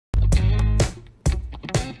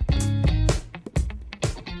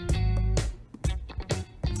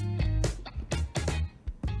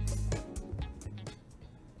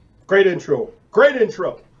Great intro. Great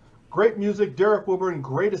intro. Great music. Derek Wilburn,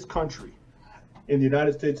 greatest country in the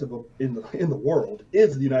United States of in the world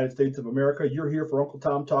is the United States of America. You're here for Uncle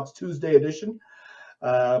Tom Talks Tuesday edition.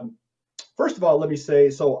 First of all, let me say,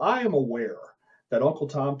 so I am aware that Uncle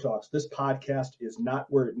Tom Talks, this podcast, is not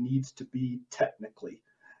where it needs to be technically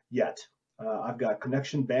yet. I've got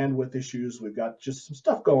connection bandwidth issues. We've got just some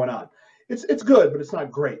stuff going on. It's good, but it's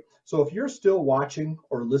not great. So if you're still watching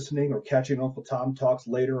or listening or catching Uncle Tom Talks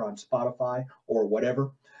later on Spotify or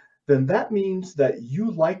whatever, then that means that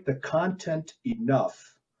you like the content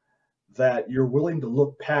enough that you're willing to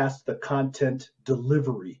look past the content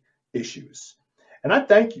delivery issues. And I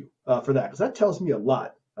thank you for that, because that tells me a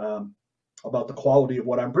lot about the quality of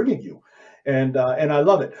what I'm bringing you. And I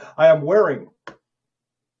love it. I am wearing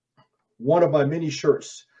one of my mini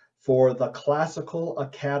shirts for the Classical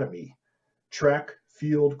Academy Track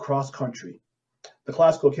Field Cross Country. The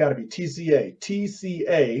Classical Academy, TCA.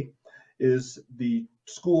 TCA is the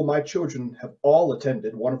school my children have all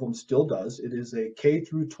attended. One of them still does. It is a K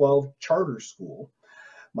through 12 charter school.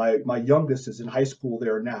 My youngest is in high school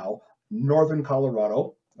there now, Northern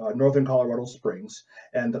Colorado Springs.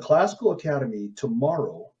 And the Classical Academy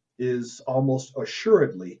tomorrow is almost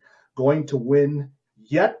assuredly going to win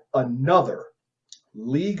yet another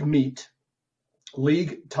league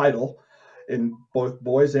title in both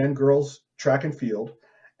boys and girls track and field.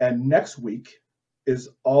 And next week is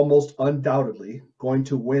almost undoubtedly going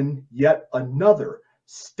to win yet another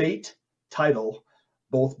state title,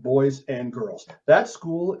 both boys and girls. That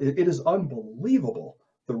school, it is unbelievable.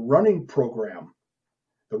 The running programs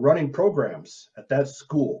at that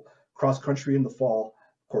school, cross country in the fall,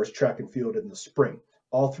 of course, track and field in the spring.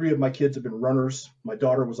 All three of my kids have been runners. My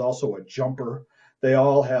daughter was also a jumper. They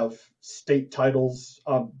all have state titles,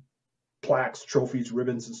 plaques, trophies,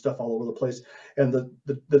 ribbons, and stuff all over the place. And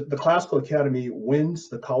the Classical Academy wins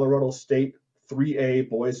the Colorado State 3A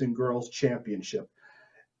Boys and Girls Championship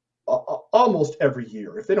almost every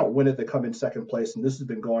year. If they don't win it, they come in second place, and this has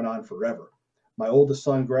been going on forever. My oldest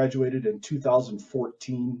son graduated in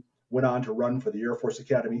 2014, went on to run for the Air Force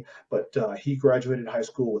Academy, but he graduated high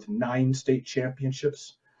school with 9 state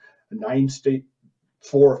championships, 9 state,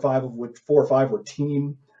 4 or 5 were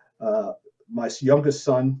team. My youngest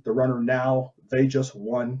son, the runner now, they just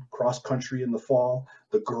won cross country in the fall.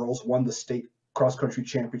 The girls won the state cross country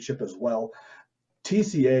championship as well.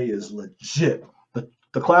 TCA is legit.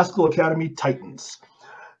 The Classical Academy Titans.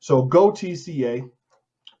 So go TCA.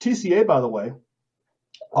 TCA, by the way,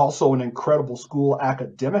 also an incredible school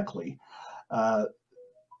academically.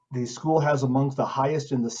 The school has amongst the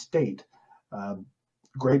highest in the state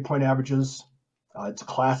grade point averages. It's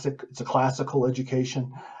a classical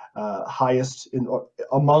education.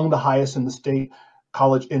 Among the highest in the state.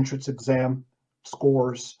 College entrance exam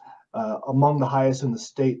scores among the highest in the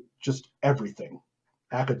state. Just everything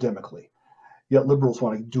academically. Yet liberals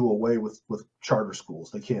want to do away with charter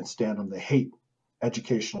schools. They can't stand them. They hate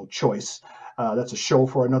educational choice. That's a show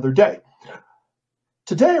for another day.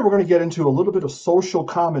 Today, we're going to get into a little bit of social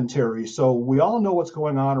commentary. So we all know what's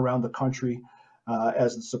going on around the country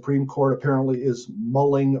as the Supreme Court apparently is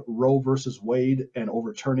mulling Roe versus Wade and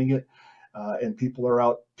overturning it. And people are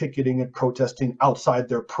out picketing and protesting outside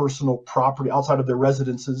their personal property, outside of their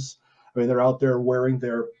residences. I mean, they're out there wearing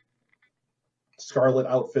their scarlet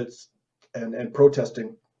outfits and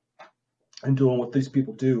protesting and doing what these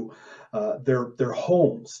people do. Their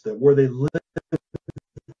homes, where they live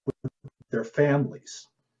with their families.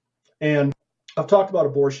 And I've talked about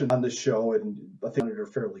abortion on this show, and I think they're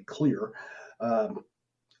fairly clear. And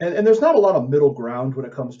there's not a lot of middle ground when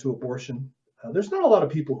it comes to abortion. There's not a lot of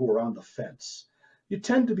people who are on the fence. You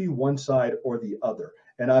tend to be one side or the other.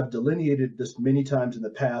 And I've delineated this many times in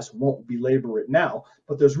the past, won't belabor it now,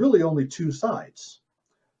 but there's really only two sides.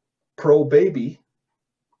 Pro-baby,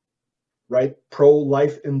 right?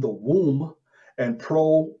 Pro-life in the womb, and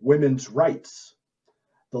pro-women's rights.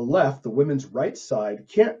 The left, the women's rights side,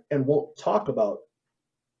 can't and won't talk about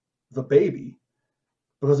the baby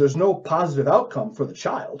because there's no positive outcome for the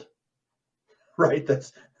child, right?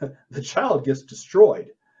 The child gets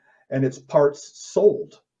destroyed and its parts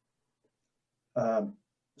sold.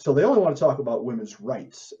 So they only want to talk about women's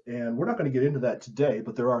rights. And we're not going to get into that today,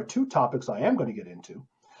 but there are 2 topics I am going to get into.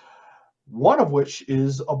 One of which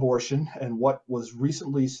is abortion and what was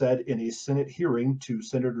recently said in a Senate hearing to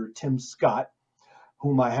Senator Tim Scott,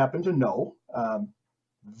 whom I happen to know.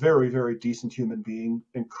 Very, very decent human being,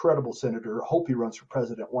 incredible senator. Hope he runs for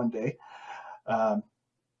president one day.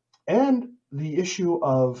 And the issue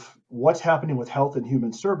of what's happening with health and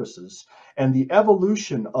human services and the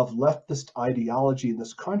evolution of leftist ideology in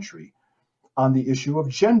this country on the issue of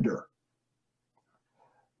gender.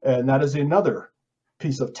 And that is another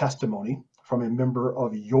piece of testimony from a member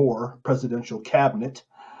of your presidential cabinet.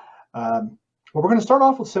 Well, we're going to start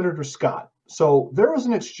off with Senator Scott. So there was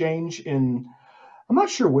an exchange in, I'm not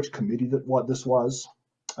sure which committee what this was.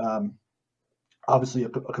 Obviously, a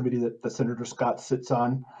committee that Senator Scott sits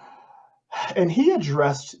on. And he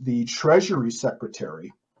addressed the Treasury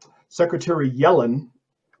Secretary, Secretary Yellen,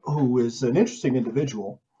 who is an interesting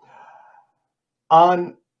individual,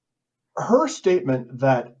 on her statement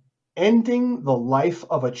that ending the life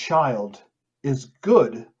of a child is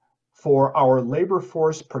good for our labor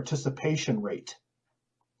force participation rate.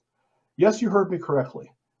 Yes, you heard me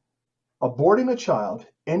correctly. Aborting a child,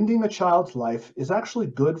 ending a child's life is actually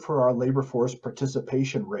good for our labor force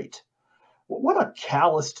participation rate. What a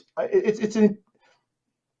calloused, I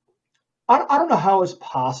don't know how it's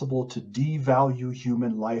possible to devalue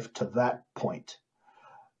human life to that point.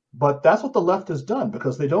 But that's what the left has done,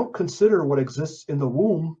 because they don't consider what exists in the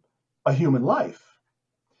womb a human life.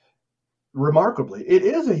 Remarkably, it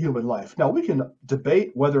is a human life. Now, we can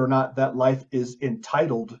debate whether or not that life is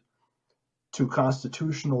entitled to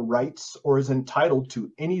constitutional rights or is entitled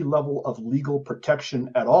to any level of legal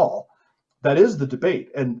protection at all. That is the debate,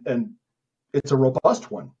 and it's a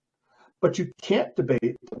robust one. But you can't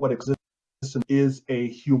debate what exists is a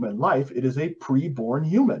human life. It is a preborn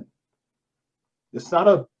human. It's not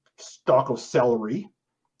a stalk of celery.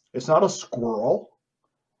 It's not a squirrel.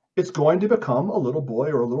 It's going to become a little boy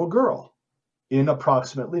or a little girl in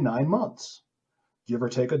approximately 9 months, give or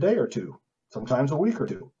take a day or two, sometimes a week or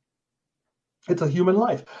two. It's a human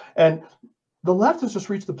life. And the left has just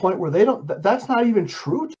reached the point where that's not even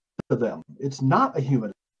true to them. It's not a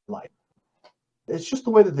human life. It's just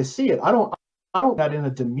the way that they see it. I don't that in a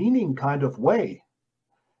demeaning kind of way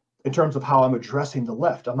in terms of how I'm addressing the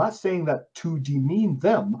left. I'm not saying that to demean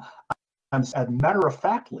them. As a matter of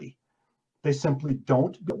factly, they simply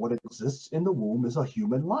don't. What exists in the womb is a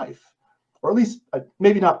human life, or at least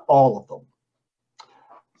maybe not all of them.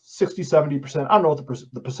 60, 70%. I don't know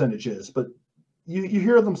what the percentage is, but you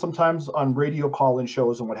hear them sometimes on radio call-in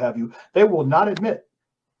shows and what have you. They will not admit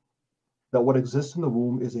that what exists in the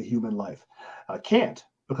womb is a human life. Can't,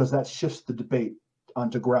 because that shifts the debate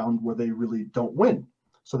onto ground where they really don't win.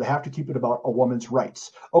 So they have to keep it about a woman's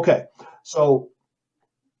rights. Okay, so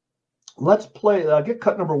let's play, get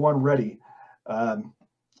cut number one ready,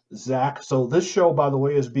 Zach. So this show, by the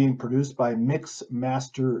way, is being produced by Mix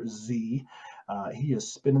Master Z. He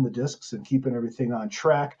is spinning the discs and keeping everything on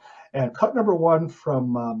track. And cut number one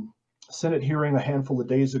from Senate hearing a handful of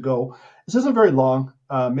days ago. This isn't very long.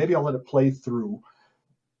 Maybe I'll let it play through.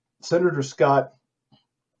 Senator Scott,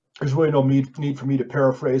 there's really no need for me to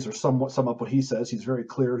paraphrase or sum up what he says. He's very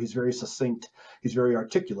clear. He's very succinct. He's very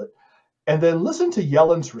articulate. And then listen to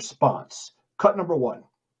Yellen's response. Cut number one.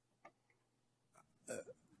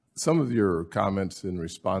 Some of your comments in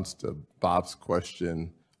response to Bob's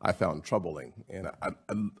question I found troubling. And I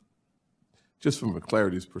just from a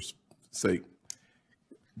clarity's sake,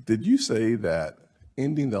 did you say that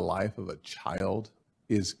ending the life of a child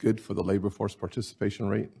is good for the labor force participation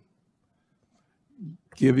rate?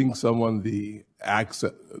 Giving someone the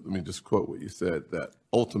access, let me just quote what you said, that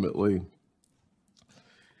ultimately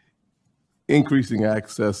increasing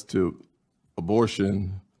access to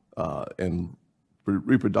abortion and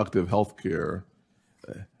reproductive health care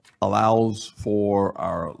allows for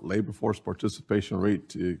our labor force participation rate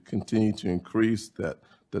to continue to increase, that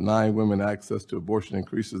denying women access to abortion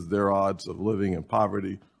increases their odds of living in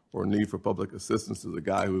poverty or need for public assistance. As a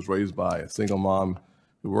guy who was raised by a single mom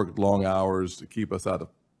who worked long hours to keep us out of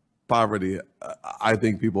poverty, I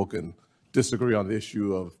think people can disagree on the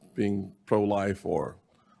issue of being pro-life or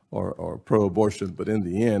pro-abortion, but in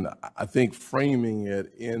the end, I think framing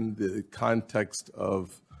it in the context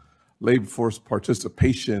of labor force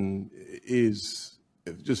participation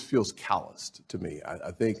it just feels calloused to me.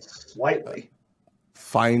 I think slightly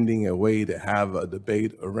finding a way to have a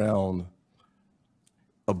debate around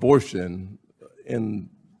abortion in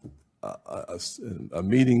a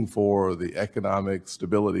meeting for the economic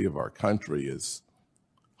stability of our country is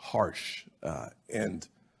harsh, and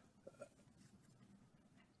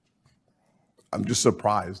I'm just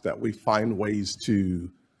surprised that we find ways to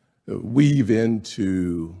weave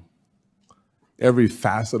into every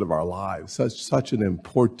facet of our lives such an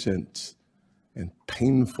important and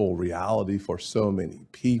painful reality for so many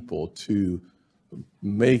people, to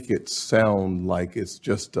make it sound like it's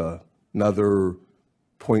just another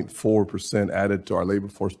 0.4% added to our labor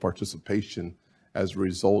force participation as a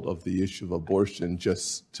result of the issue of abortion.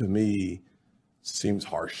 Just to me seems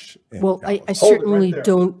harsh. Well, I certainly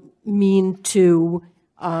don't mean to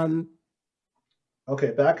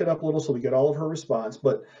Okay, back it up a little so we get all of her response.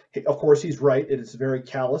 But of course, he's right. It is very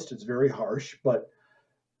calloused. It's very harsh. But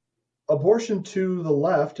abortion to the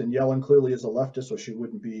left, and Yellen clearly is a leftist, so she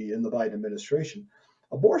wouldn't be in the Biden administration.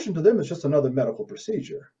 Abortion to them is just another medical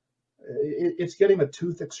procedure. It's getting a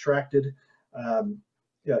tooth extracted.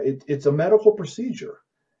 It's a medical procedure.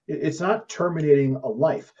 It's not terminating a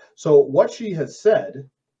life. So what she has said,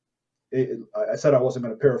 I said I wasn't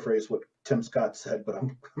going to paraphrase what Tim Scott said, but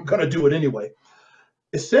I'm going to do it anyway.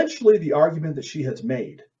 Essentially, the argument that she has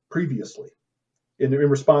made previously in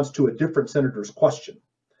response to a different senator's question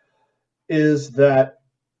is that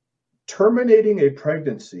terminating a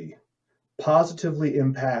pregnancy positively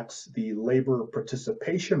impacts the labor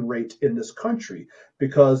participation rate in this country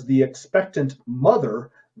because the expectant mother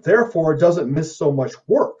therefore doesn't miss so much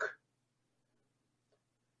work.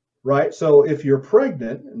 Right? So if you're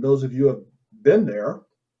pregnant, and those of you who have been there,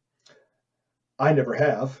 I never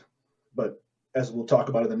have, but as we'll talk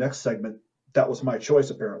about in the next segment, that was my choice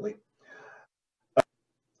apparently.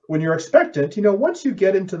 When you're expectant, once you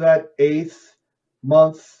get into that 8th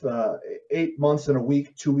month, 8 months and a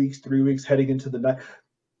week, 2 weeks, 3 weeks, heading into the night,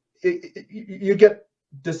 you get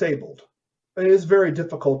disabled. It is very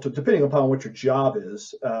difficult to, depending upon what your job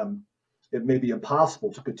is, it may be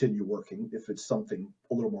impossible to continue working if it's something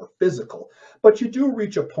a little more physical. But you do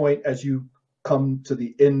reach a point as you come to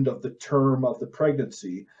the end of the term of the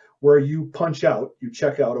pregnancy where you punch out, you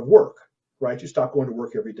check out of work, right? You stop going to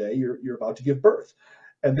work every day. You're about to give birth.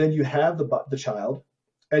 And then you have the child,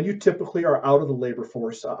 and you typically are out of the labor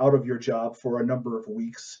force, out of your job for a number of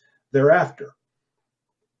weeks thereafter,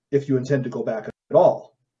 if you intend to go back at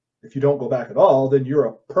all. If you don't go back at all, then you're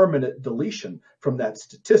a permanent deletion from that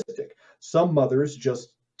statistic. Some mothers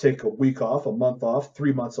just take a week off, a month off,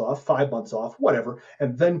 3 months off, 5 months off, whatever,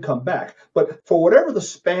 and then come back. But for whatever the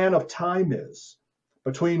span of time is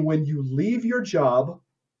between when you leave your job,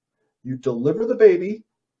 you deliver the baby,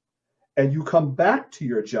 and you come back to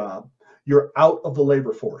your job, you're out of the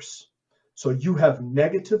labor force. So you have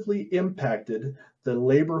negatively impacted the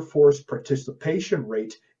labor force participation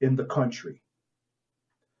rate in the country.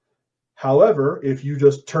 However, if you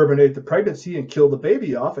just terminate the pregnancy and kill the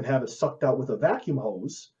baby off and have it sucked out with a vacuum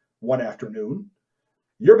hose one afternoon,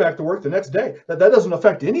 you're back to work the next day. That doesn't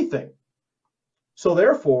affect anything. So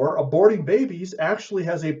therefore, aborting babies actually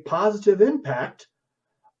has a positive impact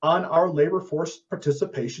on our labor force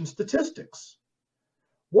participation statistics.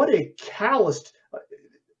 What a calloused,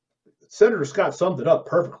 Senator Scott summed it up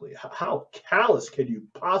perfectly. How callous can you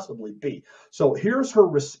possibly be? So here's her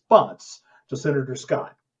response to Senator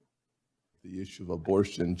Scott. The issue of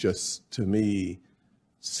abortion just, to me,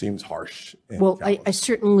 seems harsh. Well, I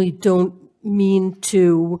certainly don't mean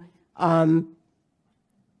to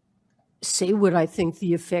say what I think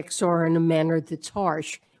the effects are in a manner that's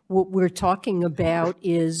harsh. What we're talking about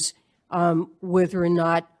is whether or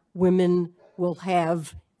not women will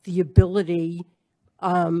have the ability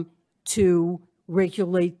to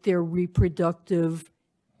regulate their reproductive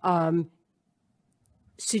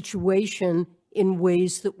situation in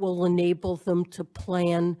ways that will enable them to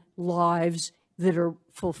plan lives that are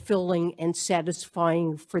fulfilling and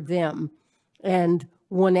satisfying for them. And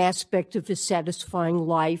one aspect of a satisfying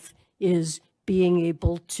life is being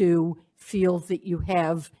able to feel that you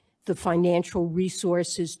have the financial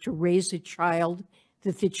resources to raise a child,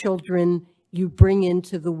 that the children you bring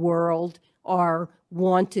into the world are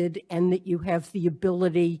wanted, and that you have the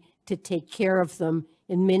ability to take care of them.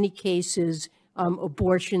 In many cases,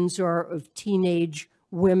 abortions are of teenage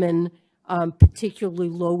women, particularly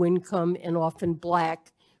low income and often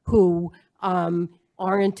Black, who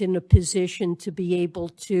aren't in a position to be able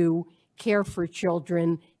to care for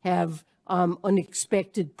children, have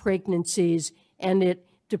unexpected pregnancies, and it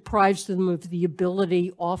deprives them of the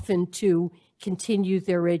ability often to continue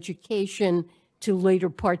their education, to later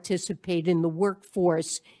participate in the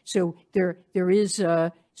workforce. So there is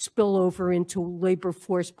a spillover into labor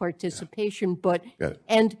force participation, but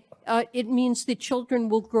it means that children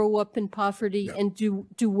will grow up in poverty and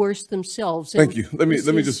do worse themselves. Thank you. Let me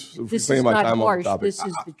just claim my time on the topic. This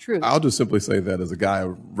is the truth. I'll just simply say that as a guy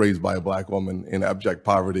raised by a Black woman in abject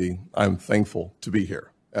poverty, I'm thankful to be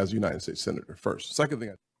here as United States Senator first. Second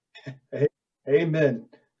thing. Amen.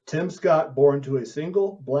 Tim Scott, born to a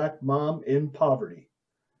single Black mom in poverty.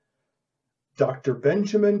 Dr.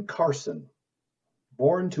 Benjamin Carson,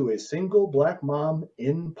 born to a single Black mom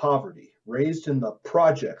in poverty, raised in the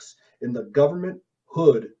projects in the government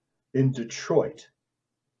hood in Detroit,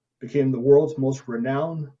 became the world's most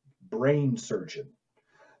renowned brain surgeon.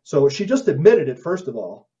 So she just admitted it, first of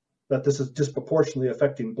all, that this is disproportionately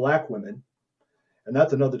affecting Black women. And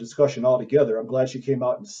that's another discussion altogether. I'm glad she came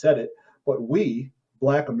out and said it. But we,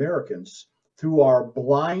 Black Americans, through our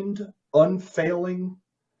blind, unfailing,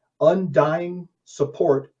 undying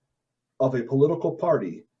support of a political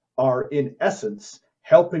party, are in essence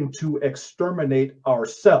helping to exterminate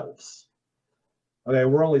ourselves. Okay,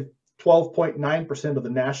 we're only 12.9% of the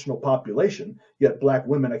national population, yet Black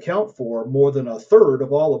women account for more than a third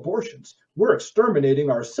of all abortions. We're exterminating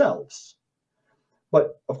ourselves.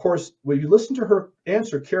 But of course, when you listen to her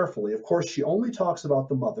answer carefully, of course, she only talks about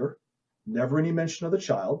the mother, never any mention of the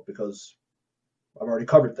child, because I've already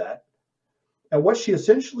covered that. And what she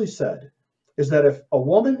essentially said is that if a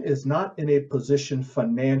woman is not in a position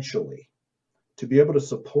financially to be able to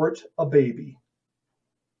support a baby,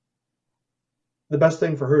 the best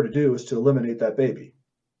thing for her to do is to eliminate that baby.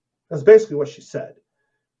 That's basically what she said.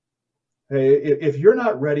 Hey, if you're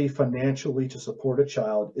not ready financially to support a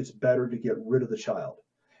child, it's better to get rid of the child.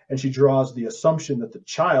 And she draws the assumption that the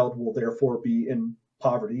child will therefore be in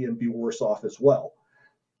poverty and be worse off as well,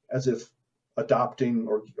 as if adopting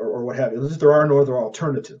or what have you. There are no other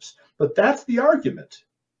alternatives. But that's the argument.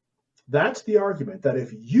 That's the argument, that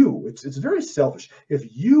if you, it's very selfish,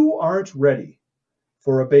 if you aren't ready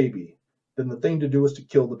for a baby, then the thing to do is to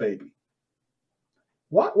kill the baby.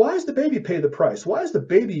 Why does the baby pay the price? Why is the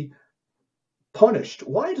baby punished?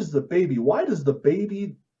 Why does the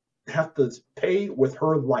baby have to pay with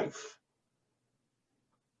her life?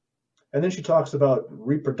 And then she talks about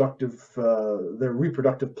their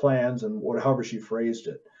reproductive plans and however she phrased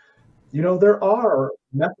it. You know, there are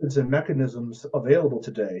methods and mechanisms available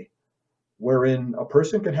today wherein a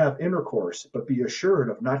person can have intercourse but be assured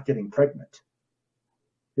of not getting pregnant.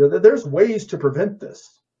 You know, there's ways to prevent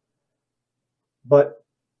this. But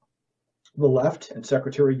the left and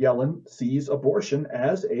Secretary Yellen sees abortion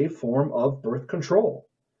as a form of birth control,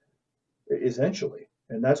 essentially.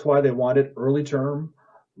 And that's why they want it early term,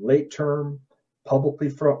 late term, publicly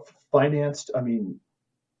financed. I mean,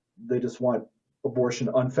 they just want abortion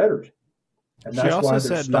unfettered. And She that's also why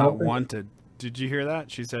said not wanted. Did you hear that?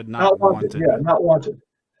 She said not wanted. Yeah, not wanted.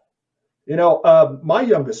 You know, my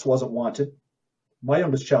youngest wasn't wanted. My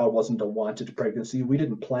youngest child wasn't a wanted pregnancy. We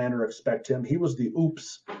didn't plan or expect him. He was the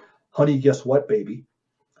oops, honey, guess what, baby.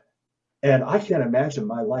 And I can't imagine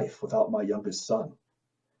my life without my youngest son.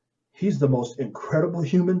 He's the most incredible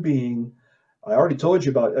human being. I already told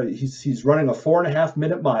you about. He's running a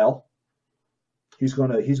 4.5-minute mile. He's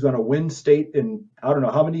gonna win state in I don't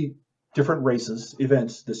know how many different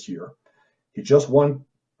events this year. He just won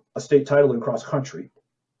a state title in cross country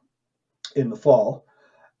in the fall.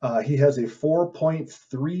 He has a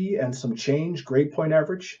 4.3 and some change grade point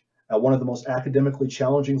average at one of the most academically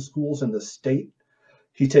challenging schools in the state.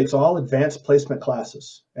 He takes all advanced placement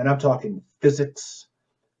classes, and I'm talking physics,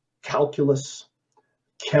 calculus,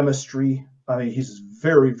 chemistry. I mean, he's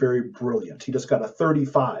very, very brilliant. He just got a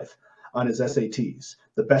 35 on his SATs.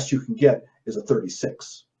 The best you can get is a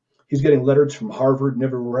 36. He's getting letters from Harvard and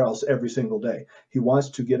everywhere else every single day. He wants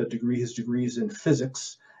to get a degree. His degree's in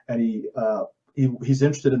physics, and he's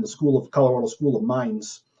interested in the Colorado School of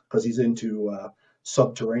Mines because he's into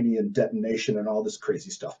subterranean detonation and all this crazy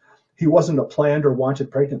stuff. He wasn't a planned or wanted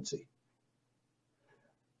pregnancy.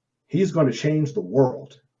 He's going to change the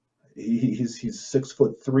world. He's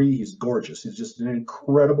 6'3". He's gorgeous. He's just an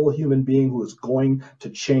incredible human being who is going to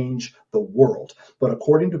change the world. But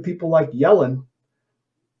according to people like Yellen,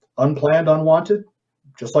 unplanned, unwanted,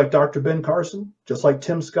 just like Dr. Ben Carson, just like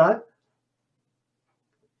Tim Scott,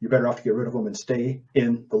 you're better off to get rid of them and stay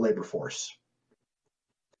in the labor force.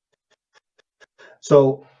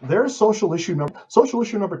 So there's social issue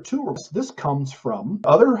number 2. This comes from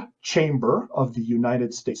other chamber of the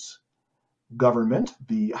United States government,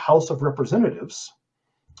 the House of Representatives,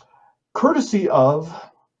 courtesy of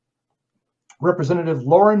Representative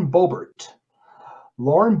Lauren Boebert.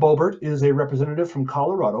 Lauren Boebert is a representative from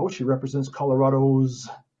Colorado. She represents Colorado's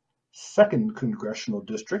 2nd congressional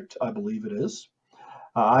district, I believe it is.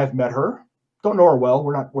 I've met her. Don't know her well.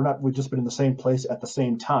 We've just been in the same place at the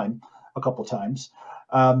same time a couple times.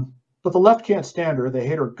 But the left can't stand her. They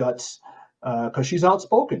hate her guts because she's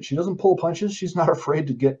outspoken. She doesn't pull punches. She's not afraid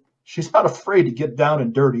to get down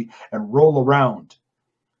and dirty and roll around,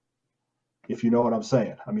 if you know what I'm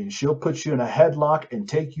saying. I mean, she'll put you in a headlock and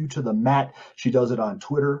take you to the mat. She does it on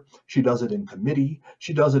Twitter. She does it in committee.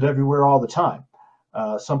 She does it everywhere all the time.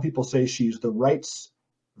 Some people say she's the right's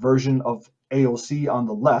version of AOC on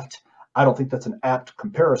the left. I don't think that's an apt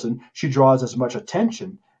comparison. She draws as much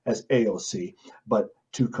attention as AOC, but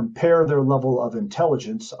to compare their level of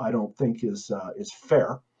intelligence, I don't think is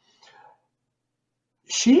fair.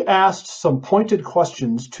 She asked some pointed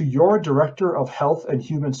questions to your Director of Health and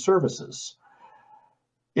Human Services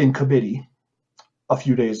in committee a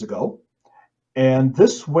few days ago, And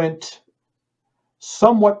this went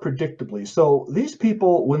somewhat predictably. So these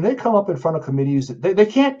people, when they come up in front of committees, they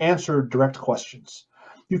can't answer direct questions.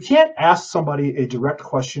 You can't ask somebody a direct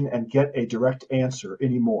question and get a direct answer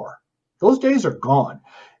anymore. Those days are gone.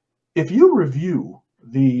 If you review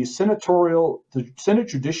the Senate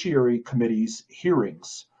Judiciary Committee's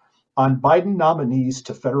hearings on Biden nominees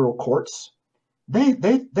to federal courts, they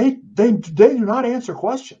do not answer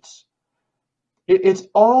questions. It's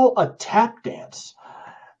all a tap dance.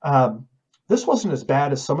 This wasn't as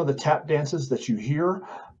bad as some of the tap dances that you hear,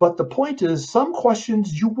 but the point is, some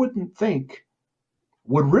questions you wouldn't think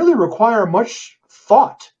would really require much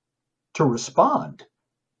thought to respond.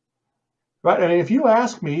 Right? I mean, if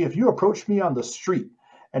you approach me on the street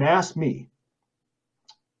and ask me,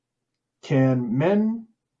 can men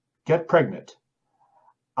get pregnant?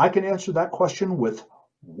 I can answer that question with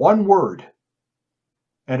one word,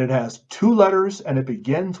 and it has two letters, and it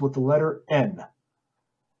begins with the letter N.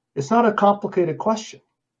 It's not a complicated question,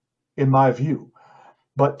 in my view.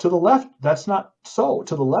 But to the left, that's not so.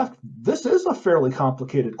 To the left, this is a fairly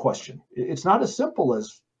complicated question. It's not as simple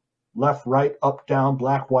as left, right, up, down,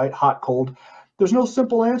 black, white, hot, cold. There's no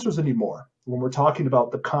simple answers anymore when we're talking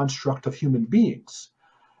about the construct of human beings.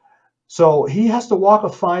 So he has to walk a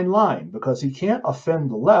fine line because he can't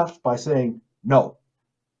offend the left by saying no.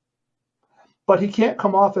 But he can't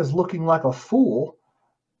come off as looking like a fool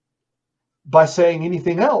by saying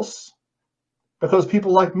anything else, because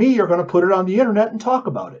people like me are going to put it on the internet and talk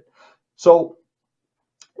about it. So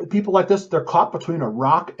people like this, they're caught between a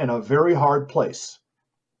rock and a very hard place.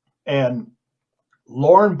 And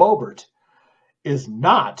Lauren Boebert is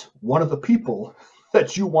not one of the people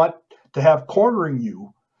that you want to have cornering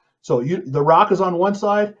you. So the rock is on one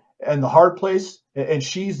side and the hard place, and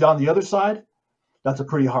she's on the other side. That's a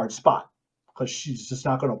pretty hard spot, because she's just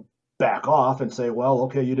not going to back off and say, well,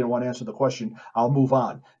 okay, you didn't want to answer the question, I'll move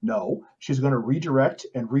on. No, she's going to redirect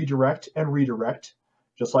and redirect and redirect,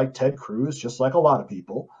 just like Ted Cruz, just like a lot of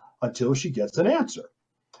people, until she gets an answer.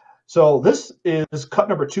 So this is cut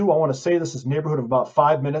number 2. I want to say this is neighborhood of about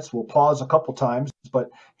 5 minutes. We'll pause a couple times, but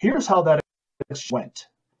here's how that went.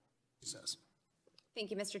 Thank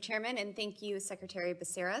you, Mr. Chairman, and thank you, Secretary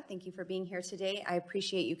Becerra. Thank you for being here today. I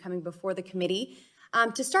appreciate you coming before the committee.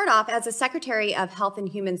 To start off, as a Secretary of Health and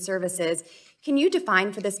Human Services, can you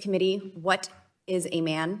define for this committee what is a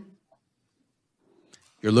man?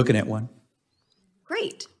 You're looking at one.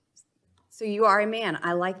 Great. So you are a man.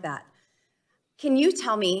 I like that. Can you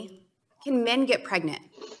tell me, can men get pregnant?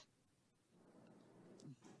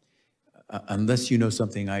 Unless you know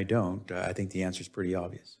something I don't, I think the answer is pretty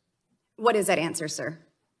obvious. What is that answer, sir?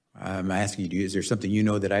 I'm asking you, is there something you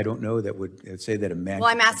know that I don't know that would say that a man... Well,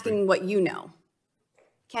 I'm asking what you know.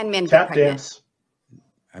 Can men get Tap pregnant? dance.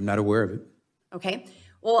 I'm not aware of it. Okay.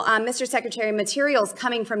 Well, Mr. Secretary, materials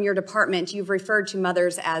coming from your department, you've referred to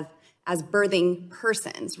mothers as birthing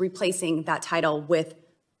persons, replacing that title with...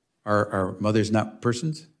 Are mothers not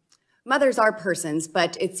persons? Mothers are persons,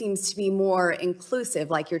 but it seems to be more inclusive,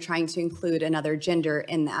 like you're trying to include another gender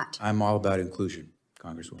in that. I'm all about inclusion,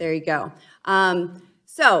 Congresswoman. There you go.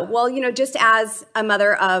 Well, just as a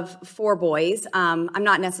mother of 4 boys, I'm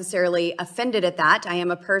not necessarily offended at that. I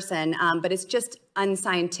am a person, but it's just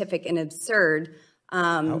unscientific and absurd.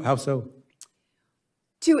 How so?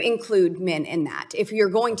 To include men in that. If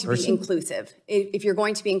you're going to be inclusive, if you're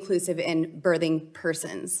going to be inclusive in birthing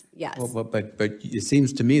persons, yes. Well, but it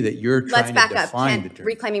seems to me that you're trying to define the term.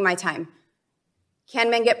 Reclaiming my time.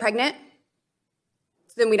 Can men get pregnant?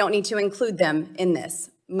 So then we don't need to include them in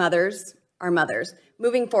this. Mothers are mothers.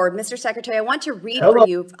 Moving forward, Mr. Secretary, I want to read for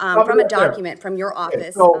you from a document from your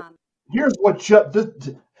office. Okay, so here's what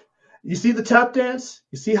you see the tap dance?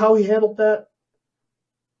 You see how he handled that?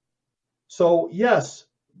 So yes,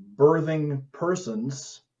 birthing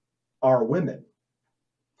persons are women.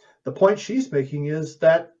 The point she's making is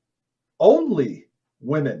that only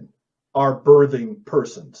women are birthing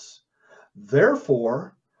persons.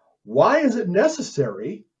 Therefore, why is it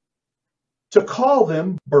necessary to call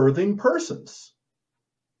them birthing persons?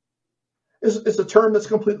 It's a term that's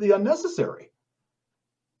completely unnecessary,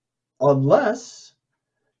 unless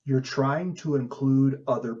you're trying to include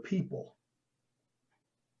other people.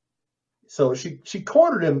 So she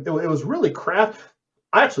cornered him. It was really crafty.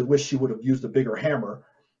 I actually wish she would have used a bigger hammer,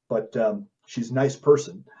 but she's a nice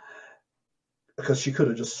person, because she could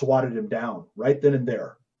have just swatted him down right then and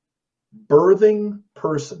there. Birthing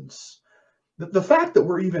persons. The fact that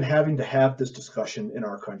we're even having to have this discussion in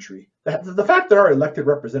our country, the fact that our elected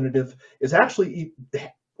representative is actually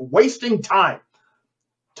wasting time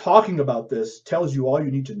talking about this, tells you all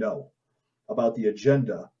you need to know about the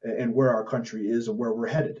agenda and where our country is and where we're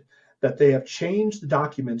headed. that they have changed the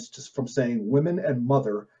documents from saying women and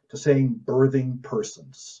mother to saying birthing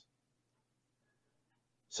persons.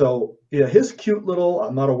 So yeah, his cute little,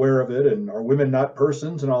 I'm not aware of it, and are women not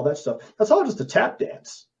persons and all that stuff, that's all just a tap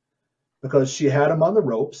dance, because she had him on the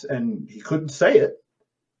ropes and he couldn't say it.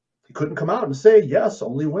 He couldn't come out and say, yes,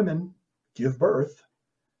 only women give birth.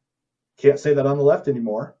 Can't say that on the left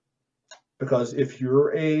anymore, because if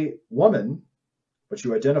you're a woman, but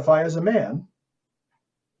you identify as a man,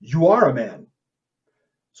 you are a man.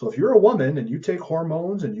 So if you're a woman and you take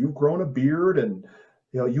hormones and you've grown a beard and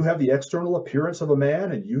you have the external appearance of a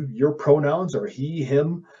man, and your pronouns are he,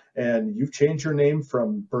 him, and you've changed your name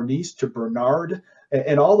from Bernice to Bernard,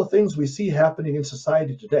 and all the things we see happening in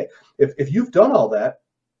society today. If you've done all that,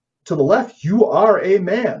 to the left, you are a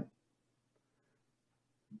man.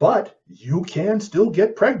 But you can still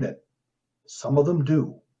get pregnant. Some of them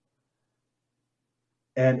do.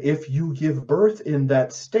 And if you give birth in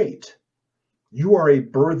that state, you are a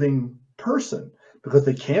birthing person, because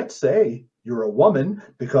they can't say you're a woman,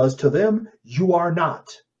 because to them, you are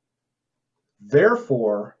not.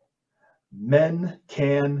 Therefore, men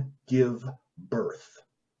can give birth.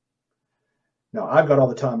 Now, I've got all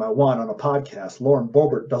the time I want on a podcast. Lauren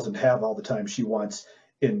Boebert doesn't have all the time she wants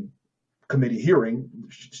in committee hearing.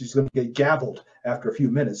 She's going to get gavelled after a few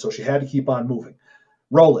minutes, so she had to keep on moving.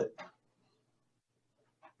 Roll it.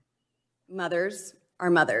 Mothers are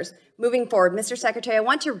mothers. Moving forward, Mr. Secretary, I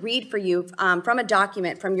want to read for you from a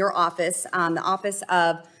document from your office, the Office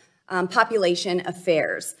of Population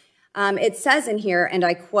Affairs. It says in here, and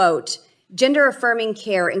I quote, "Gender-affirming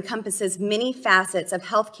care encompasses many facets of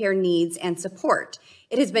healthcare needs and support.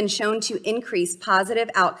 It has been shown to increase positive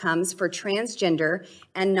outcomes for transgender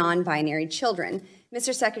and non-binary children."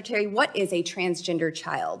 Mr. Secretary, what is a transgender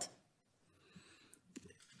child?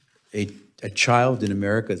 A child in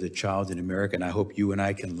America is a child in America, and I hope you and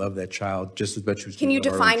I can love that child just as much as we Can you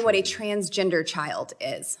love our own define what a children. transgender child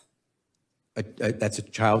is? That's a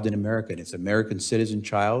child in America, and it's an American citizen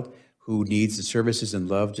child who needs the services and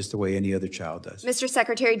love just the way any other child does. Mr.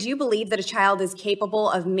 Secretary, do you believe that a child is capable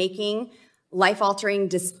of making life-altering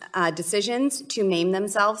decisions to name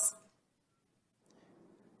themselves?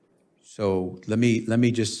 So let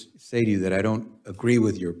me just say to you that I don't agree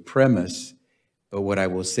with your premise, but what I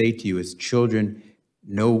will say to you is children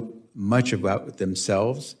know much about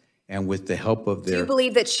themselves, and with the help of Do their... you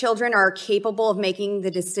believe that children are capable of making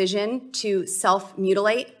the decision to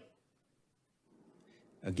self-mutilate?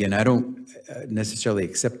 Again, I don't necessarily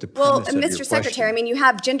accept the Well, premise of your Mr. Secretary, I question. mean, you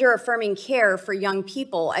have gender-affirming care for young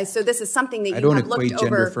people. So this is something that you I don't have looked equate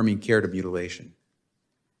over. gender-affirming care to mutilation.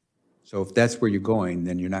 So if that's where you're going,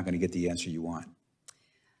 then you're not going to get the answer you want.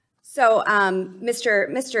 So,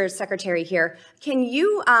 Mr. Secretary here, can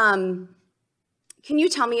you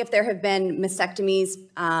tell me if there have been mastectomies,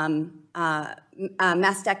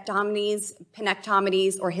 mastectomies,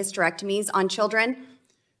 penectomies, or hysterectomies on children?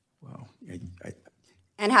 Well,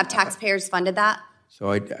 And have taxpayers funded that? so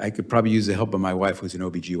I could probably use the help of my wife, who's an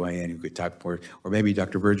OBGYN, who could talk more, or maybe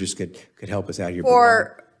Dr. Burgess could help us out here.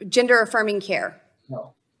 For gender-affirming care?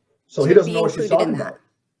 No. So he doesn't be know what she's included talking in that. about.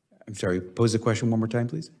 I'm sorry, pose the question one more time,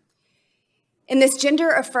 please. In this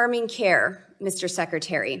gender-affirming care, Mr.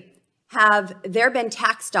 Secretary, have there been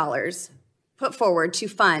tax dollars put forward to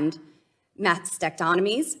fund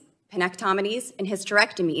mastectomies, penectomies, and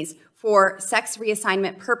hysterectomies for sex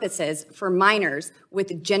reassignment purposes for minors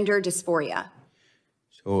with gender dysphoria?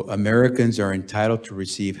 So Americans are entitled to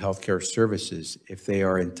receive healthcare services. If they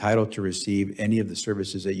are entitled to receive any of the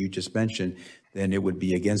services that you just mentioned, then it would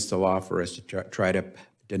be against the law for us to try to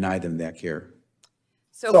deny them that care.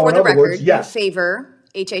 So So for in the other record, words, yes. you favor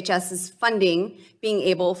HHS's funding being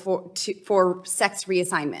able for sex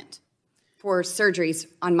reassignment for surgeries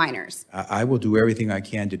on minors. I will do everything I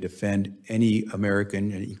can to defend any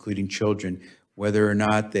American, including children, whether or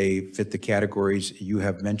not they fit the categories you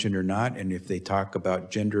have mentioned or not. And if they talk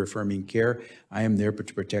about gender-affirming care, I am there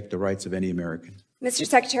to protect the rights of any American. Mr.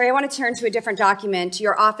 Secretary, I want to turn to a different document.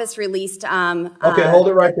 Your office released Okay, hold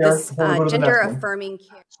it right there this before we go to the next one. gender-affirming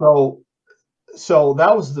care. So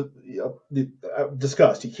that was the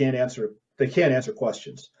discussed. He can't answer. They can't answer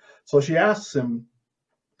questions. So she asks him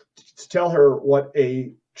to tell her what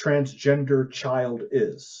a transgender child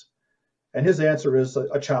is, and his answer is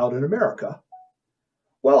a child in America.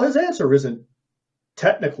 Well, his answer isn't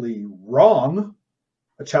technically wrong.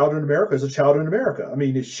 A child in America is a child in America. I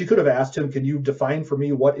mean, she could have asked him, "Can you define for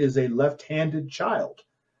me what is a left-handed child?"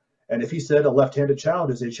 And if he said a left-handed child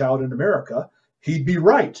is a child in America, he'd be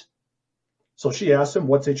right. So she asks him,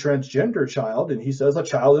 what's a transgender child? And he says, a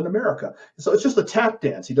child in America. So it's just a tap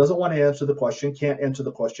dance. He doesn't want to answer the question, can't answer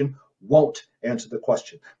the question, won't answer the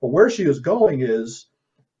question. But where she is going is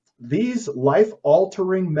these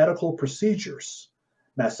life-altering medical procedures,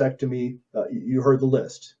 mastectomy, you heard the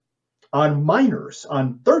list, on minors,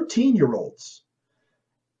 on 13-year-olds.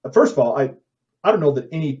 First of all, I don't know that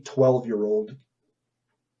any 12-year-old,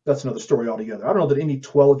 that's another story altogether. I don't know that any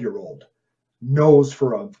 12-year-old knows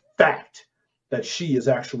for a fact that she is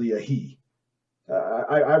actually a he.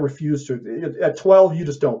 I refuse to. At 12, you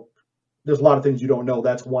just don't. There's a lot of things you don't know.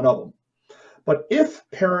 That's one of them. But if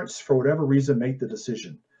parents, for whatever reason, make the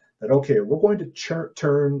decision that, okay, we're going to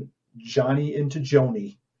turn Johnny into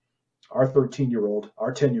Joni, our 13-year-old,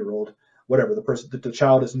 our 10-year-old, whatever, the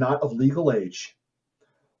child is not of legal age,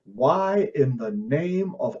 why in the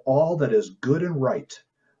name of all that is good and right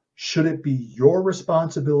should it be your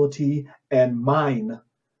responsibility and mine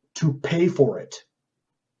to pay for it?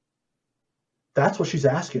 That's what she's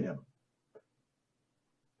asking him.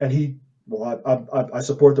 And he, well, I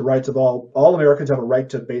support the rights of all Americans have a right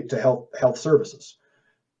to health services.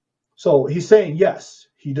 So he's saying, yes,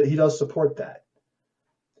 he does support that.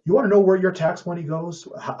 You want to know where your tax money goes?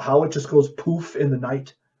 How it just goes poof in the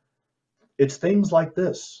night? It's things like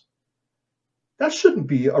this. That shouldn't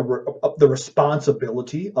be the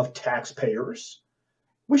responsibility of taxpayers.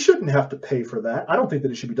 We shouldn't have to pay for that. I don't think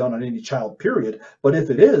that it should be done on any child, period. But if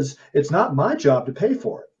it is, it's not my job to pay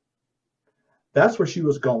for it. That's where she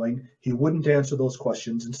was going. He wouldn't answer those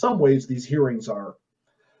questions. In some ways, these hearings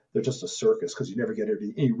they're just a circus because you never get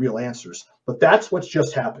any real answers. But that's what's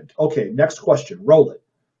just happened. Okay, next question. Roll it.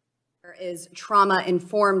 Is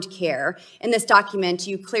trauma-informed care. In this document,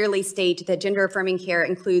 you clearly state that gender-affirming care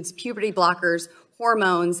includes puberty blockers,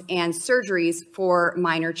 hormones, and surgeries for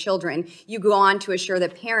minor children. You go on to assure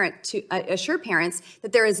parents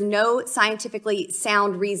that there is no scientifically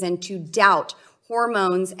sound reason to doubt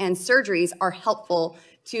hormones and surgeries are helpful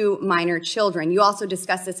to minor children. You also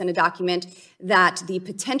discuss this in a document that the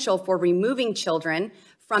potential for removing children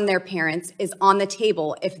from their parents is on the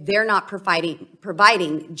table if they're not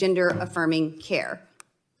providing gender-affirming care.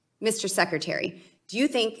 Mr. Secretary, do you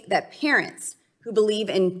think that parents who believe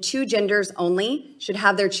in two genders only should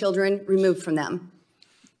have their children removed from them?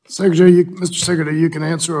 Secretary, Mr. Secretary, you can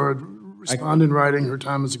answer or respond in writing. Her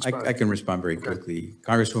time has expired. I can respond very quickly.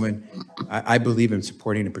 Congresswoman, I believe in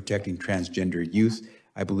supporting and protecting transgender youth.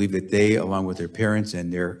 I believe that they, along with their parents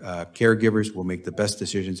and their caregivers, will make the best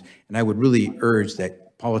decisions. And I would really urge that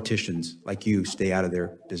politicians like you stay out of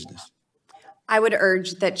their business. I would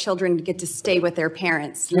urge that children get to stay with their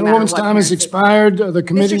parents. The woman's time has expired. The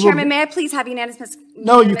committee Mr. Chairman, may I please have unanimous?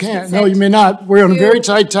 No, you can't. No, you may not. We're on a very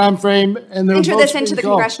tight time frame, and there enter this into the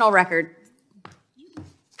congressional record.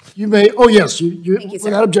 You may. Oh yes, Thank you, sir.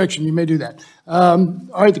 Without objection, you may do that. All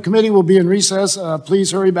right, the committee will be in recess.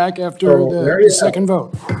 Please hurry back after the second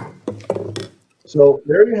vote. So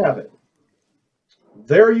there you have it.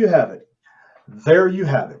 There you have it. There you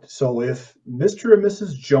have it. So if Mr. and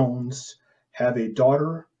Mrs. Jones have a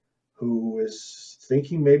daughter who is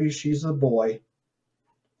thinking maybe she's a boy,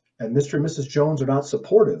 and Mr. and Mrs. Jones are not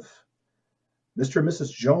supportive, Mr. and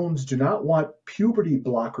Mrs. Jones do not want puberty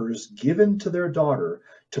blockers given to their daughter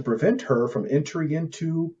to prevent her from entering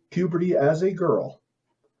into puberty as a girl,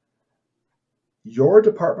 your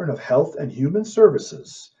Department of Health and Human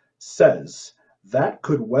Services says that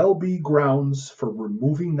could well be grounds for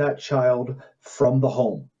removing that child from the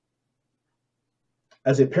home.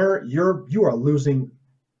 As a parent, you are losing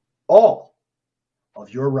all of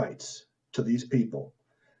your rights to these people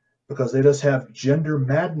because they just have gender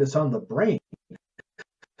madness on the brain.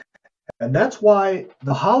 And that's why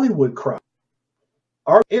the Hollywood crowd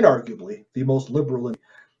are inarguably the most liberal. And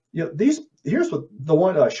here's what the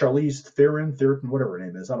one, Charlize Theron, whatever her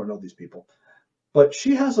name is. I don't know these people. But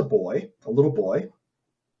she has a little boy.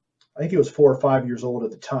 I think he was 4 or 5 years old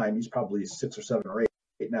at the time. He's probably 6 or 7 or 8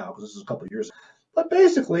 now because this is a couple of years. But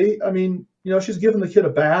basically, I mean, she's giving the kid a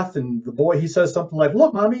bath, and the boy, he says something like,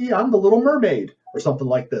 "Look, Mommy, I'm the Little Mermaid," or something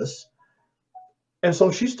like this. And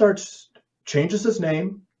so she changes his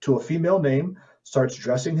name to a female name, starts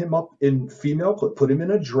dressing him up in female, put him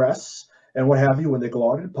in a dress and what have you when they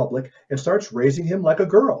go out in public, and starts raising him like a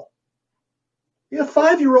girl. He's a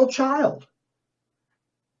 5-year-old child.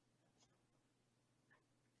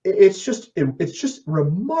 It's just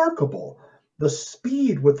remarkable the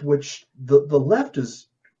speed with which the left is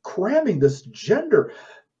cramming this gender.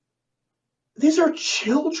 These are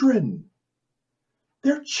children.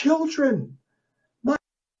 They're children. My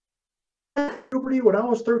puberty, when I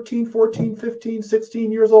was 13, 14, 15,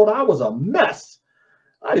 16 years old, I was a mess.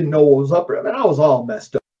 I didn't know what was up there. I mean, I was all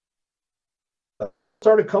messed up.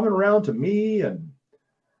 started coming around to me and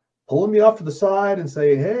pulling me off to the side and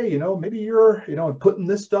saying, hey, maybe you're, and putting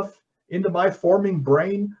this stuff into my forming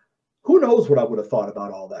brain, who knows what I would have thought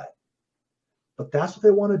about all that. But that's what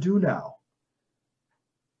they want to do now.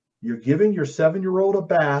 You're giving your 7-year-old a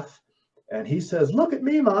bath, and he says, look at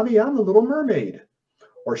me, Mommy, I'm the Little Mermaid.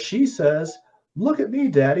 Or she says, look at me,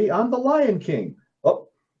 Daddy, I'm the Lion King. Oh,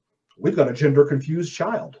 we've got a gender-confused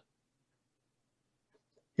child.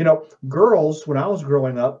 Girls, when I was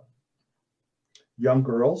growing up, young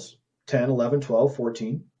girls, 10, 11, 12,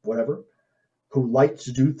 14, whatever, who liked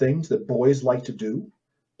to do things that boys like to do,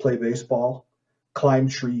 play baseball, climb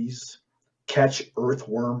trees, catch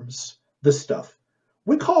earthworms, this stuff.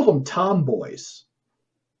 We called them tomboys.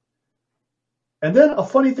 And then a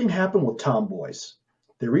funny thing happened with tomboys.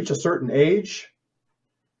 They reach a certain age,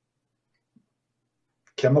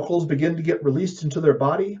 chemicals begin to get released into their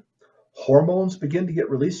body, hormones begin to get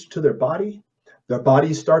released into their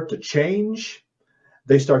bodies start to change,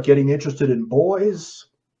 they start getting interested in boys,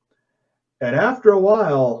 and after a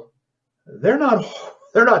while, they're not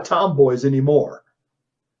tomboys anymore.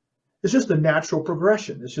 It's just a natural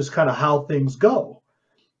progression. It's just kind of how things go.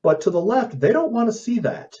 But to the left, they don't want to see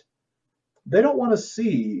that. They don't want to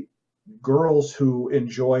see girls who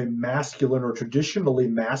enjoy masculine or traditionally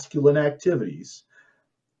masculine activities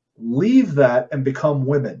leave that and become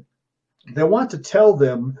women. They want to tell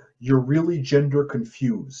them you're really gender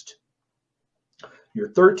confused. You're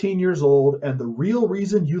 13 years old, and the real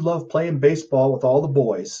reason you love playing baseball with all the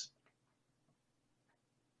boys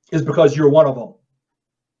is because you're one of them.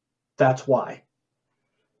 That's why.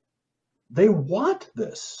 They want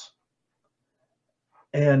this.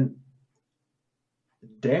 And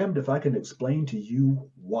damned if I can explain to you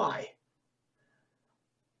why.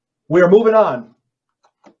 We are moving on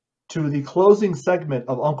to the closing segment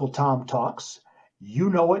of Uncle Tom Talks. You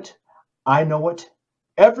know it, I know it,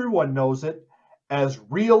 everyone knows it as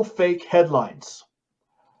real fake headlines.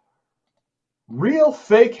 Real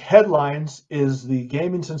fake headlines is the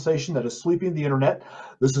gaming sensation that is sweeping the internet.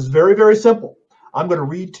 This is very, very simple. I'm going to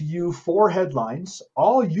read to you 4 headlines.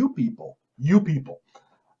 All you people,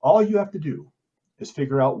 all you have to do is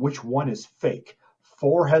figure out which one is fake.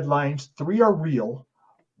 4 headlines, 3 are real,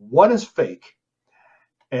 1 is fake.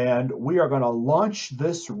 And we are going to launch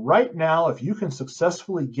this right now. If you can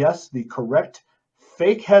successfully guess the correct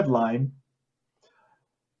fake headline,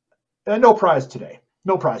 and no prize today.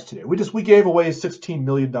 No prize today. We gave away $16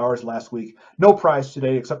 million last week. No prize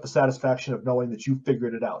today except the satisfaction of knowing that you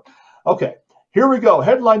figured it out. Okay, here we go.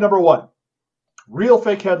 Headline number 1. Real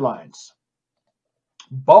fake headlines.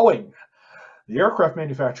 Boeing, the aircraft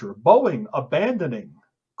manufacturer, Boeing abandoning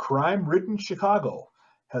crime-ridden Chicago.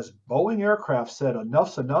 Has Boeing Aircraft said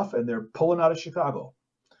enough's enough and they're pulling out of Chicago?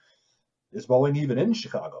 Is Boeing even in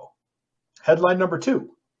Chicago? Headline number 2.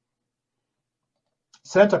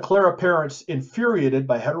 Santa Clara parents infuriated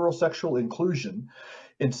by heterosexual inclusion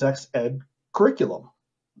in sex ed curriculum.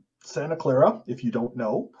 Santa Clara, if you don't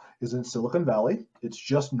know, is in Silicon Valley. It's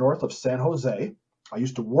just north of San Jose. I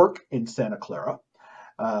used to work in Santa Clara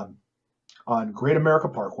on Great America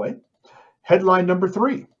Parkway. Headline number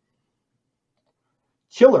 3.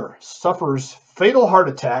 Killer suffers fatal heart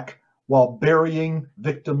attack while burying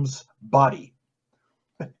victim's body.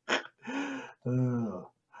 And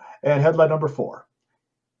headline number 4.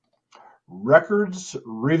 Records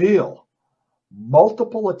reveal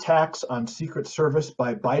multiple attacks on Secret Service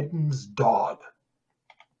by Biden's dog.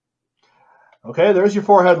 Okay, there's your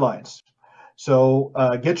 4 headlines. So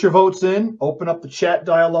get your votes in, open up the chat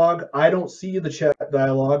dialogue. I don't see the chat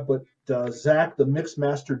dialogue, but Zach, the mix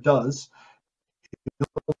master, does.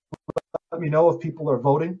 Let me know if people are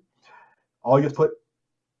voting. All you have to put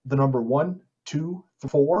the number 1, 2,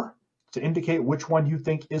 4 to indicate which one you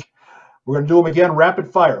think is. We're going to do them again rapid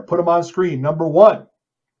fire. Put them on screen. Number 1.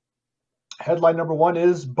 Headline number 1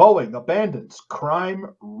 is Boeing abandons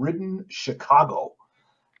crime-ridden Chicago.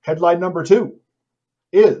 Headline number 2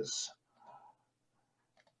 is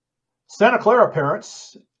Santa Clara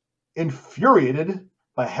parents infuriated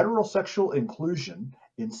by heterosexual inclusion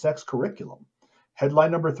in sex curriculum.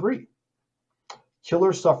 Headline number 3,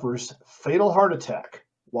 killer suffers fatal heart attack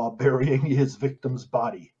while burying his victim's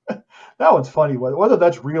body. That one's funny. Whether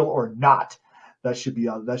that's real or not, that should be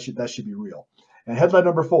real. And headline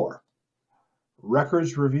number 4,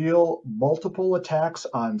 records reveal multiple attacks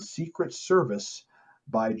on Secret Service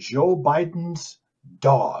by Joe Biden's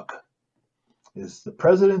dog. Is the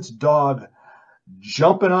president's dog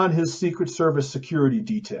jumping on his Secret Service security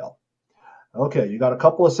detail? Okay, you got a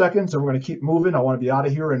couple of seconds, and we're going to keep moving. I want to be out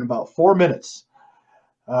of here in about 4 minutes.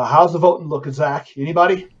 How's the voting looking, Zach?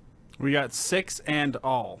 Anybody? We got 6 and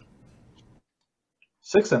all.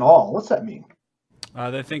 6 in all. What's that mean?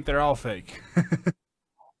 They think they're all fake.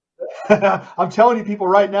 I'm telling you people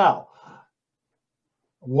right now,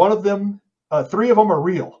 one of them, 3 of them are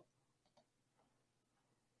real.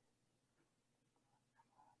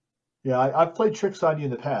 Yeah, I've played tricks on you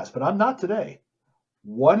in the past, but I'm not today.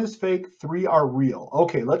 1 is fake, 3 are real.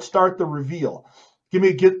 Okay, let's start the reveal.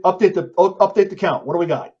 Update the count. What do we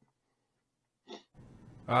got?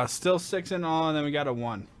 Still 6 in all, and then we got a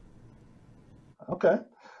 1. Okay.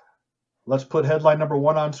 Let's put headline number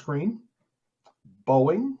 1 on screen.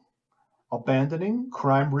 Boeing abandoning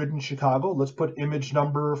crime-ridden Chicago. Let's put image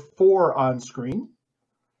number 4 on screen.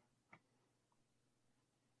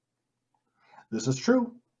 This is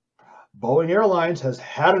true. Boeing Airlines has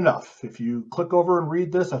had enough. If you click over and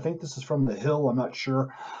read this, I think this is from The Hill. I'm not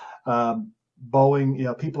sure.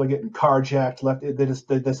 Boeing, people are getting carjacked.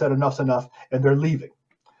 They said enough's enough, and they're leaving.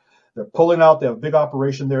 They're pulling out. They have a big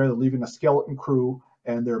operation there. They're leaving a skeleton crew,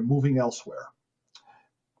 and they're moving elsewhere.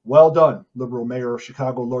 Well done, liberal mayor of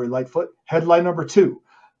Chicago, Lori Lightfoot. Headline number 2.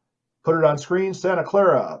 Put it on screen. Santa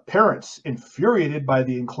Clara, parents infuriated by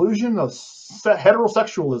the inclusion of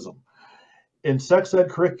heterosexualism in sex ed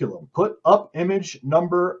curriculum. Put up image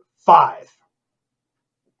number 5.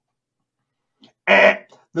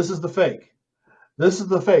 This is the fake. This is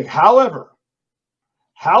the fake. However,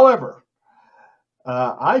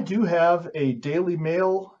 I do have a Daily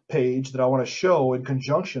Mail page that I want to show in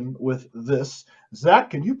conjunction with this. Zach,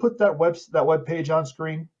 can you put that web page on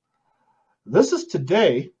screen? This is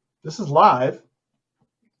today. This is live.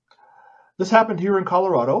 This happened here in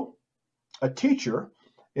Colorado. A teacher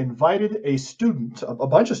invited a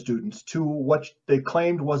bunch of students to what they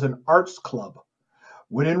claimed was an arts club,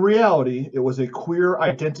 when in reality it was a queer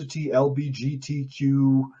identity,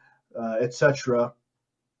 LGBTQ, etc.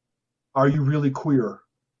 Are you really queer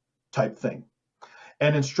type thing,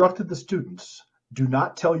 and instructed the students, do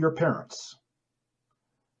not tell your parents.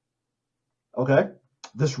 Okay,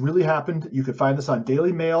 this really happened. You can find this on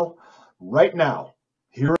Daily Mail right now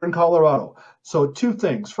here in Colorado. So 2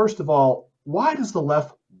 things. First of all, why does the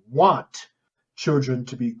left want children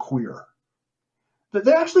to be queer?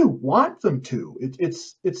 They actually want them to.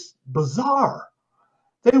 It's bizarre.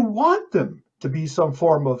 They want them to be some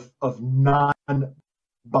form of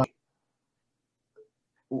non-binary.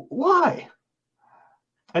 Why?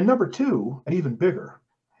 And number 2, and even bigger,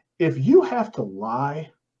 if you have to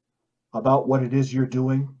lie about what it is you're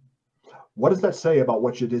doing, what does that say about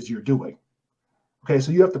what it is you're doing? Okay,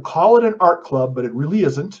 so you have to call it an art club, but it really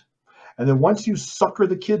isn't. And then once you sucker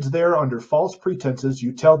the kids there under false pretenses,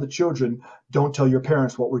 you tell the children, don't tell your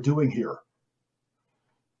parents what we're doing here.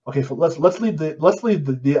 Okay, so let's leave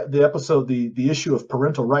the episode, the issue of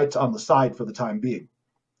parental rights on the side for the time being.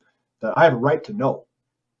 That I have a right to know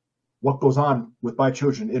what goes on with my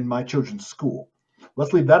children in my children's school.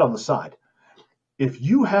 Let's leave that on the side. If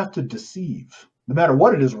you have to deceive, no matter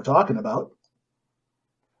what it is we're talking about,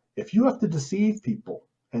 if you have to deceive people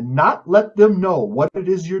and not let them know what it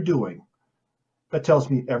is you're doing, that tells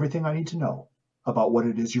me everything I need to know about what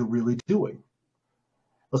it is you're really doing.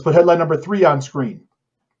 Let's put headline number 3 on screen.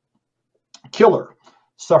 Killer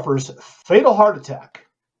suffers fatal heart attack.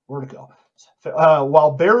 Where'd it go?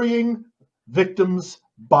 While burying victim's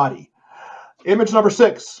body. Image number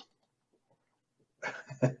 6.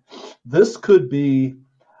 This could be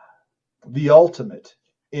the ultimate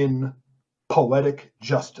in poetic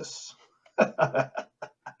justice. I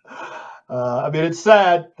mean, it's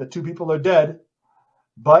sad that 2 people are dead,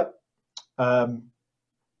 but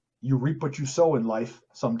you reap what you sow in life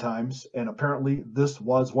sometimes, and apparently this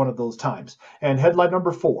was one of those times. And headline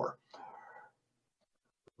number 4.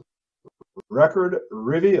 Record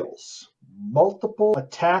reveals multiple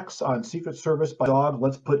attacks on Secret Service by dog.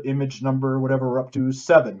 Let's put image number, whatever we're up to,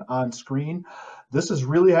 7 on screen. This is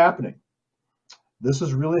really happening. This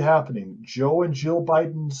is really happening. Joe and Jill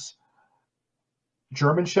Biden's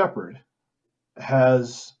German Shepherd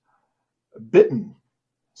has bitten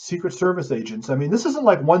Secret Service agents. I mean, this isn't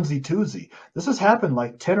like onesie twosie. This has happened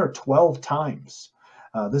like 10 or 12 times.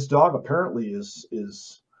 This dog apparently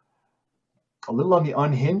is a little on the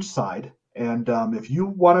unhinged side. And if you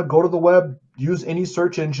want to go to the web, use any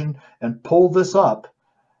search engine and pull this up,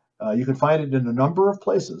 you can find it in a number of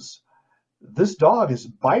places. This dog is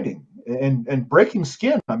biting and breaking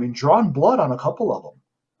skin. I mean, drawn blood on a couple of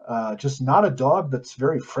them. Just not a dog that's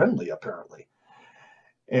very friendly, apparently.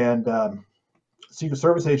 And Secret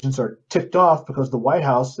Service agents are ticked off because the White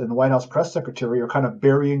House and the White House press secretary are kind of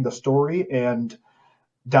burying the story and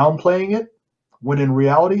downplaying it, when in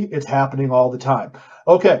reality, it's happening all the time.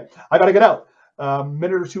 Okay, I got to get out. A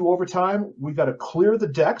minute or 2 overtime. We've got to clear the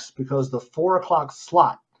decks because the 4 o'clock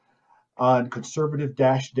slot on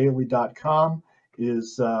conservative-daily.com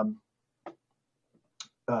is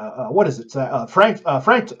what is it? Frank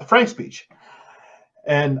speech.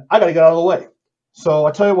 And I got to get out of the way. So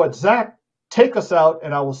I tell you what, Zach, take us out,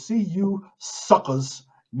 and I will see you suckers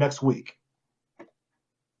next week.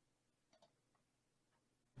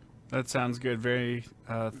 That sounds good. Very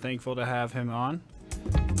thankful to have him on.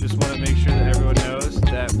 Just want to make sure that everyone knows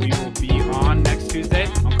that we will be on next Tuesday,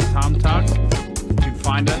 Uncle Tom Talks. You can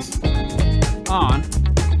find us on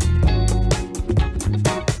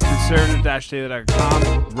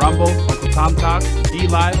conservative-daily.com, Rumble, Uncle Tom Talks,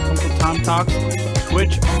 DLive, Uncle Tom Talks,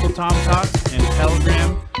 Twitch, Uncle Tom Talks, and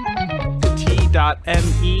Telegram,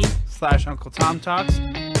 t.me/Uncle Tom Talks.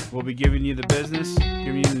 We'll be giving you the business,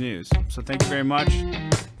 giving you the news. So thank you very much.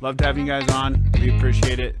 Love to have you guys on. We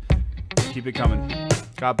appreciate it. Keep it coming.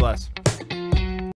 God bless.